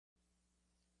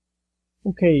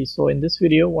Okay, so in this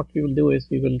video, what we will do is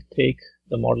we will take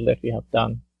the model that we have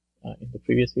done in the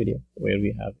previous video, where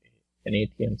we have an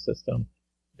ATM system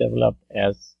developed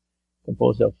as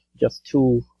composed of just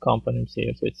two components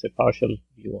here. So it's a partial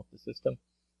view of the system,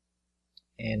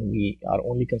 and we are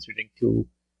only considering two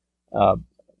uh,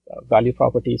 value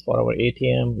properties for our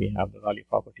ATM. We have the value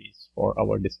properties for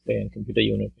our display and computer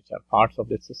unit, which are parts of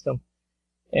this system.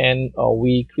 And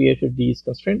we created these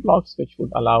constraint blocks, which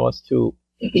would allow us to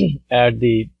add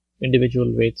the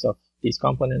individual weights of these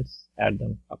components, add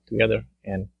them up together,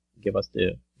 and give us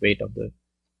the weight of the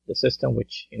system,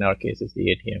 which in our case is the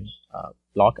ATM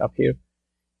block up here.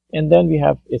 And then we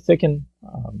have a second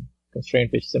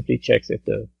constraint, which simply checks if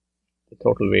the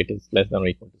total weight is less than or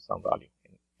equal to some value.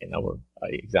 In our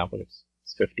example, it's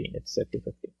 15. It's set to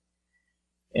 15.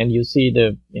 And you see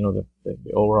the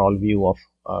overall view of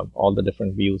all the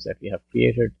different views that we have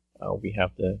created. We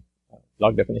have the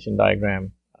block definition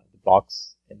diagram, the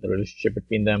blocks and the relationship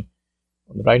between them.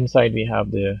 On the right hand side, we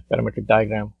have the parametric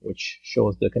diagram, which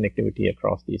shows the connectivity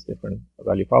across these different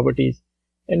value properties.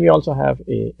 And we also have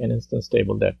an instance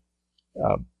table that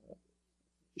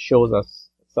shows us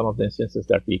some of the instances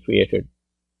that we created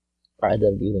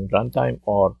either using runtime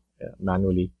or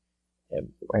manually,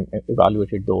 and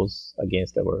evaluated those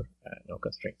against our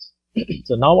constraints.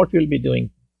 So now what we'll be doing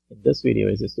in this video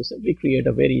is to simply create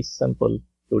a very simple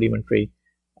rudimentary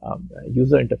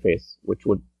user interface, which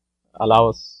would allow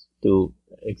us to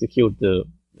execute the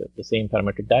same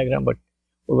parametric diagram, but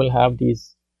we will have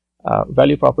these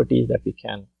value properties that we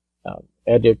can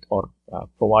edit or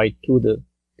provide to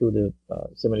the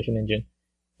simulation engine,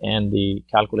 and the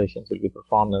calculations will be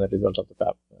performed, and the result of the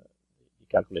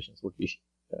calculations would be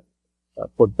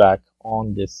put back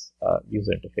on this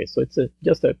user interface. So it's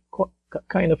just a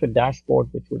kind of a dashboard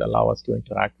which would allow us to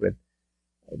interact with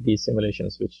these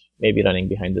simulations, which may be running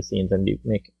behind the scenes, and we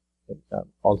make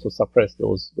also suppress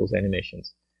those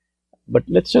animations. But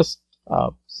let's just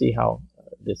see how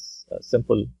this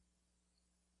simple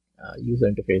user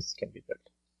interface can be built.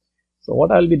 So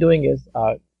what I'll be doing is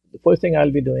the first thing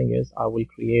I'll be doing is I will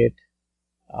create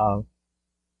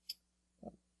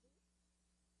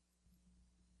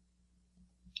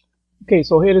okay,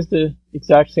 so here is the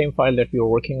exact same file that we were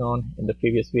working on in the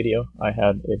previous video. I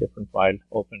had a different file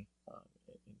open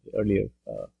in the earlier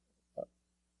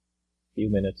few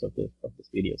minutes of this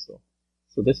video.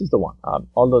 So this is the one.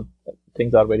 All the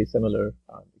things are very similar,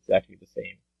 exactly the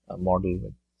same model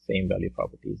with same value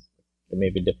properties. There may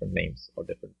be different names or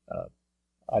different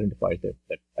identifiers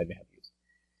that I may have used.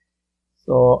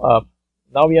 So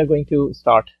now we are going to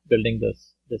start building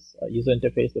this user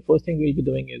interface. The first thing we'll be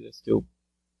doing is to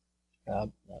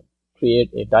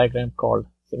create a diagram called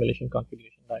simulation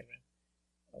configuration diagram.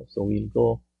 So we'll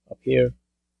go up here,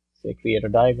 say create a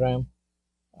diagram,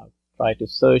 try to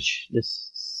search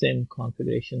this sim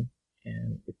configuration,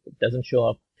 and if it doesn't show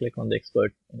up, click on the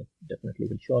expert and it definitely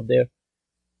will show up there.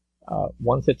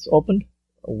 Once it's opened,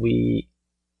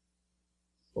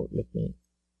 so let me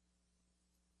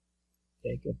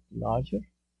make it larger.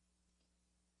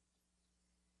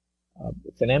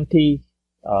 It's an empty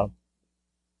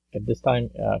at this time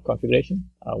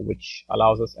configuration, which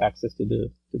allows us access to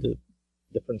the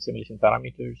different simulation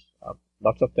parameters.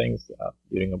 Lots of things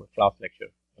during our class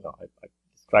lecture. I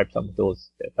described some of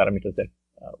those parameters that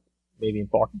may be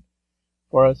important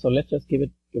for us. So let's just give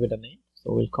it a name.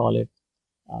 So we'll call it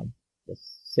the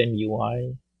sim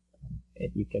UI.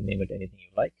 And you can name it anything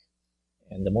you like.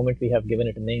 And the moment we have given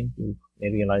it a name, you may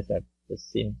realize that the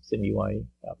sim UI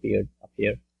appeared up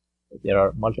here. If there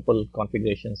are multiple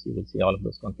configurations, you will see all of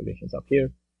those configurations up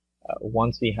here.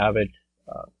 Once we have it,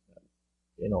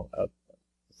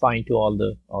 assigned to all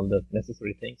the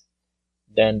necessary things,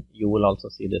 then you will also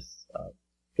see this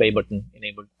play button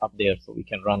enabled up there, so we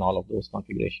can run all of those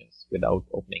configurations without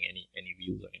opening any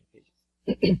views or any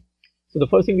pages. So the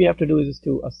first thing we have to do is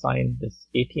to assign this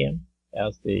ATM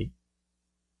as the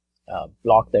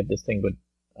block that this thing would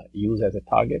use as a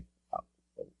target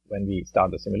when we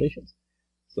start the simulations.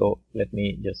 So let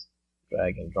me just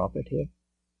drag and drop it here,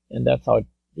 and that's how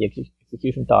the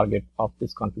execution target of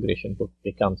this configuration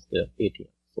becomes the ATM.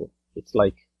 So it's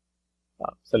like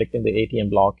selecting the ATM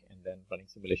block and then running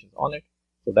simulations on it.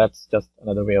 So that's just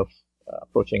another way of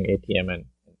approaching ATM and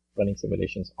running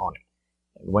simulations on it.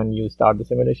 And when you start the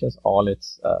simulations, all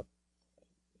its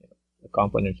the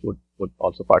components would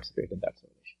also participate in that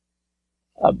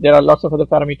simulation. There are lots of other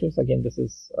parameters. Again, this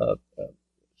is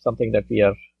something that we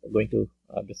are going to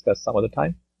discuss some other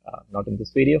time, not in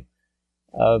this video.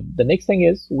 The next thing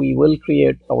is we will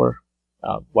create our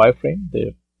wireframe,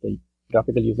 the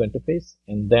graphical user interface,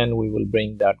 and then we will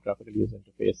bring that graphical user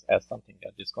interface as something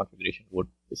that this configuration would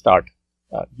start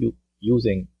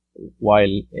using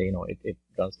while it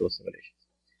runs those simulations.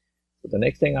 So the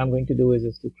next thing I'm going to do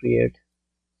is to create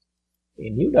a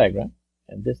new diagram,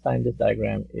 and this time this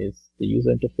diagram is the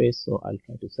user interface. So I'll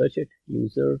try to search it,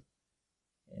 user,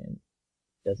 and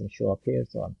it doesn't show up here,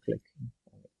 so I'm clicking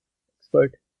on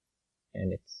expert,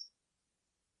 and it's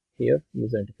here,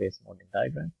 user interface modeling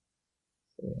diagram.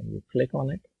 So when you click on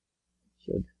it, it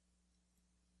should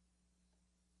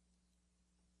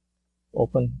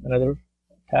open another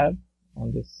tab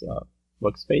on this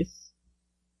workspace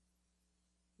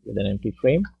with an empty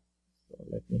frame. So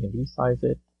let me resize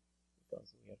it,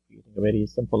 because we are creating a very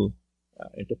simple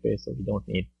interface, so we don't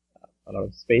need a lot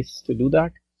of space to do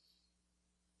that.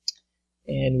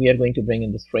 And we are going to bring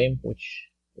in this frame, which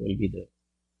will be the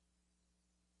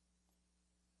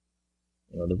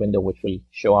the window which will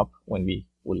show up when we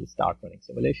will start running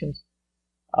simulations.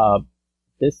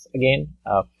 This again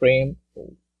frame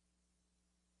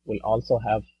will also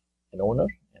have an owner,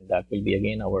 and that will be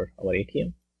again our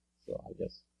ATM. So I'll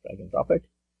just drag and drop it.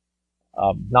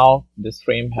 Now this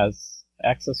frame has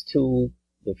access to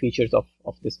the features of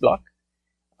this block.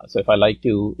 So if I like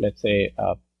to, let's say,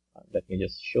 let me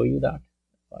just show you that.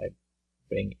 If I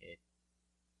bring a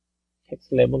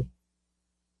text label,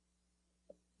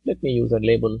 let me use a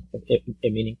label, a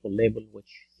meaningful label, which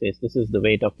says this is the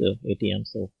weight of the ATM.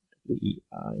 So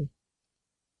WEI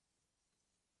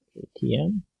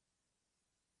ATM,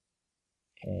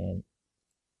 and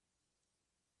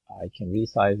I can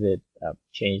resize it,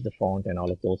 change the font and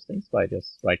all of those things by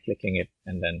just right clicking it,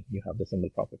 and then you have the symbol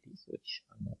properties, which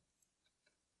I'm not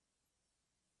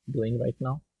doing right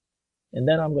now. And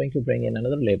then I'm going to bring in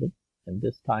another label, and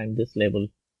this time this label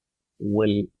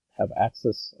will have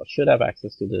access, or should have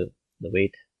access, to the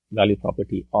weight value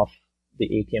property of the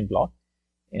ATM block.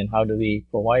 And how do we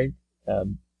provide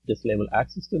this label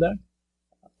access to that?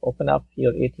 Open up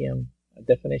your ATM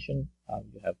definition.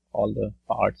 You have all the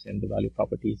parts and the value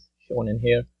properties shown in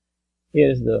here.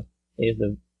 Here's the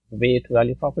weight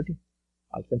value property.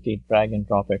 I'll simply drag and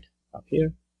drop it up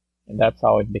here, and that's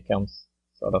how it becomes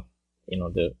sort of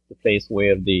the place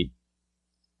where the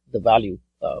value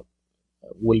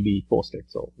will be posted.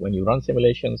 So when you run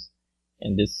simulations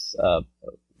and this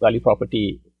value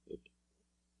property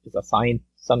is assigned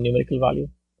some numerical value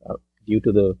due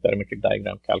to the parametric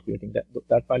diagram calculating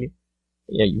that value,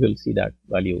 you will see that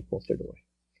value posted over.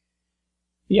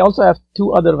 We also have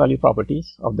two other value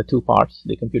properties of the two parts,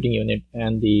 the computing unit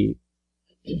and the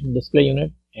display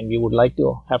unit, and we would like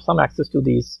to have some access to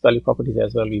these value properties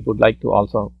as well. We would like to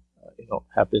also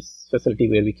have this facility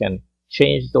where we can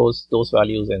change those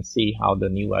values and see how the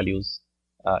new values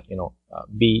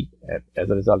be as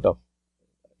a result of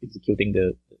executing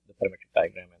the parametric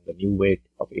diagram, and the new weight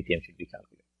of ATM should be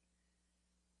calculated.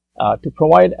 To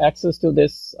provide access to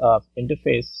this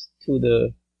interface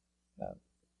to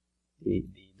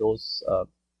those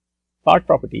part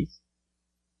properties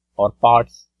or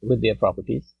parts with their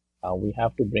properties, we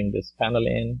have to bring this panel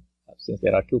in, since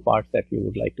there are two parts that we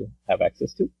would like to have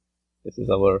access to. This is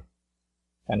our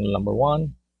panel number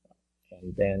one,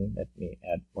 and then let me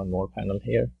add one more panel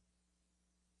here.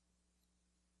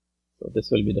 So this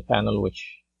will be the panel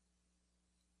which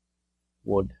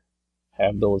would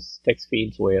have those text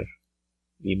fields where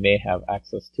we may have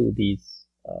access to these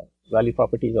value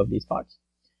properties of these parts.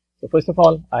 So first of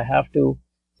all, I have to,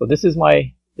 so this is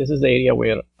the area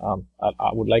where I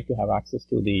would like to have access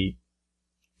to the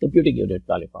computing unit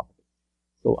value property.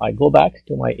 So I go back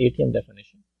to my ATM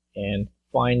definition and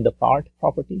find the part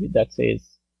property that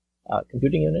says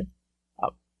computing unit.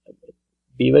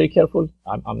 Be very careful.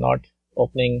 I'm not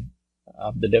opening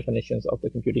the definitions of the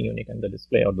computing unit and the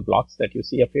display or the blocks that you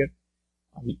see up here.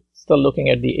 I'm still looking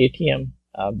at the ATM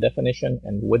definition,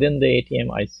 and within the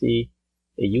ATM I see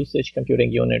a usage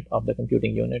computing unit of the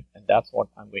computing unit, and that's what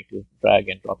I'm going to drag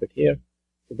and drop it here.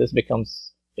 So this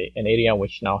becomes an area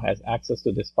which now has access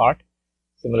to this part.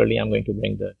 Similarly, I'm going to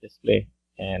bring the display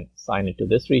and assign it to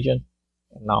this region,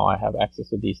 and now I have access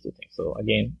to these two things. So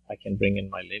again, I can bring in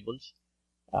my labels.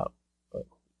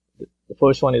 The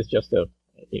first one is just a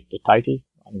title.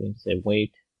 I'm going to say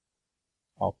weight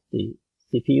of the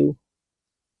CPU,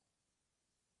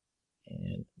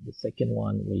 and the second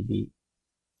one will be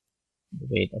the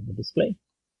weight of the display.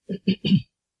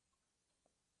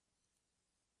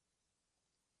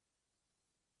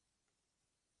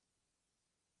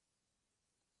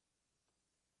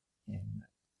 And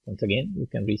once again, you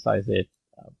can resize it,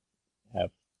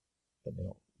 have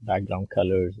background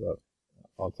colors or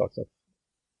all sorts of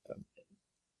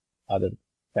other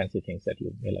fancy things that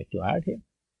you may like to add here.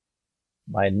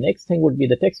 My next thing would be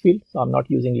the text field. So I'm not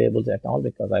using labels at all,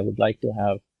 because I would like to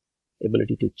have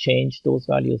ability to change those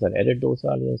values or edit those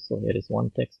values. So here is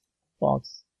one text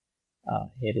box.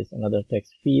 Here is another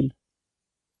text field,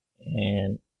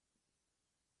 and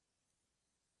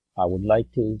I would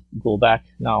like to go back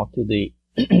now to the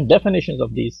definitions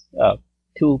of these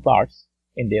two parts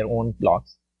in their own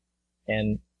blocks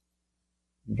and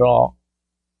draw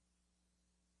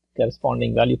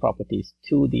corresponding value properties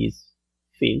to these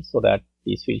fields so that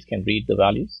these fields can read the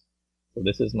values. So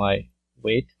this is my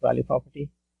weight value property.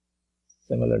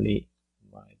 Similarly,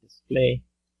 my display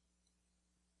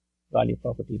value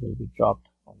property will be dropped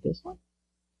on this one.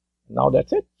 Now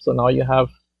that's it. So now you have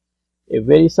a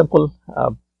very simple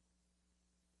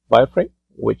wireframe,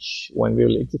 which when we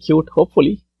will execute,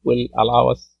 hopefully will allow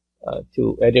us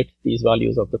to edit these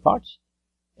values of the parts,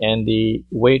 and the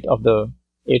weight of the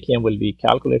ATM will be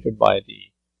calculated by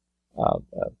the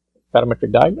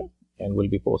parametric diagram and will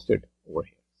be posted over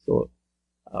here. So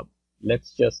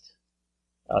let's just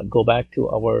go back to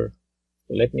our.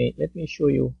 So let me show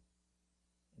you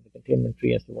the containment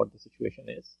tree as to what the situation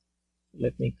is.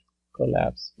 Let me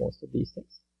collapse most of these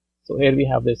things. So here we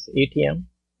have this ATM.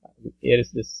 Here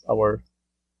is this our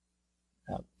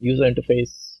user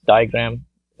interface diagram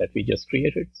that we just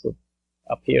created. So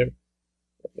up here,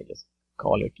 let me just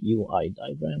call it UI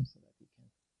diagram so that we can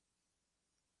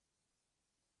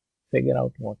figure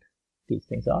out what these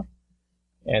things are.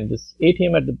 And this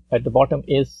ATM at the bottom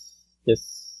is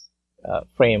this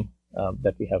frame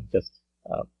that we have just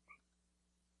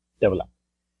developed.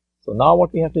 So now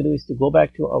what we have to do is to go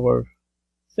back to our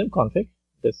SimConfig,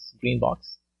 this green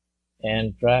box,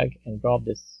 and drag and drop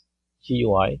this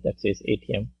GUI that says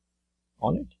ATM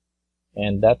on it,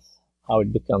 and that's how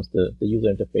it becomes the user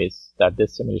interface that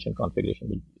this simulation configuration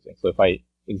will be using. So if I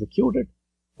execute it,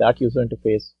 that user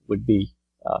interface would be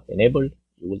enabled.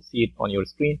 You will see it on your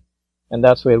screen, and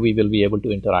that's where we will be able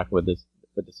to interact with the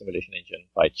simulation engine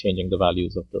by changing the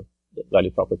values of the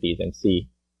value properties and see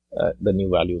the new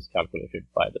values calculated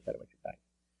by the parametric diagram.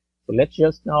 So let's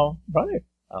just now run it.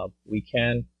 We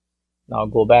can now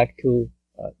go back to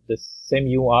this same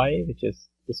UI, which is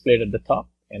displayed at the top,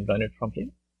 and run it from here.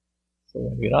 So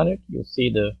when we run it, you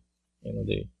see the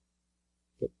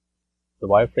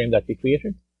wireframe that we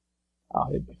created.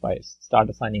 If I start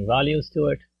assigning values to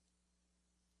it,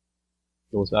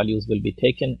 those values will be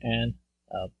taken and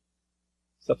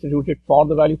substituted for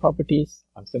the value properties.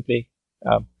 I'm simply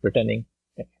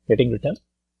hitting return.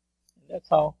 And that's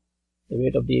how the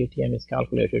weight of the ATM is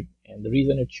calculated. And the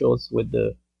reason it shows with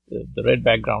the red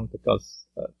background, because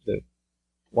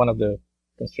one of the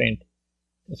constraints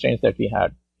that we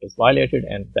had is violated,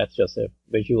 and that's just a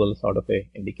visual sort of a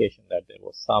indication that there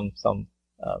was some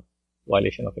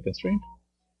violation of a constraint.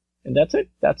 And that's it.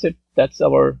 That's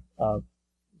our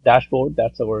dashboard.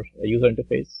 That's our user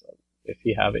interface. If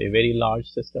we have a very large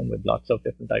system with lots of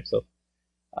different types of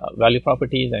value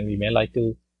properties, and we may like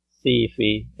to see if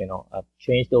we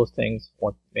change those things,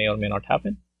 what may or may not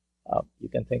happen, you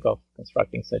can think of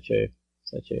constructing such a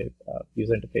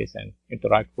user interface and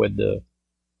interact with the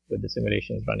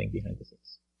simulations running behind the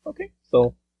scenes. Okay,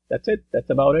 so that's it. That's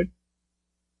about it.